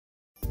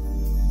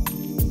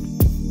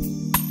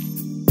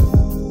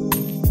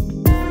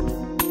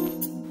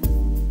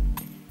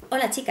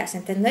Hola chicas,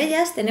 en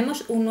Tecnoellas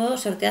tenemos un nuevo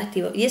sorteo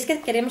activo y es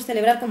que queremos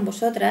celebrar con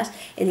vosotras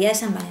el día de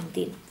San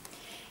Valentín.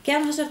 ¿Qué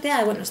vamos a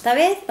sortear? Bueno, esta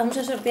vez vamos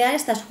a sortear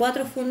estas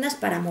 4 fundas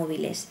para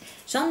móviles.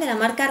 Son de la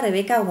marca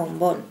Rebecca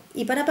Bonbon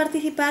y para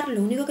participar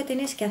lo único que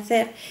tenéis que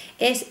hacer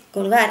es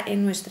colgar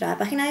en nuestra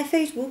página de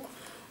Facebook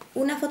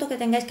una foto que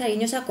tengáis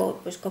cariñosa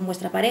con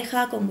vuestra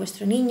pareja, con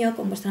vuestro niño,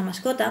 con vuestra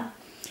mascota.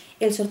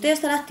 El sorteo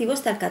estará activo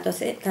hasta el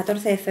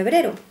 14 de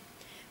febrero.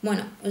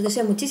 Bueno, os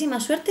deseo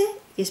muchísima suerte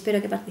y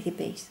espero que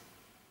participéis.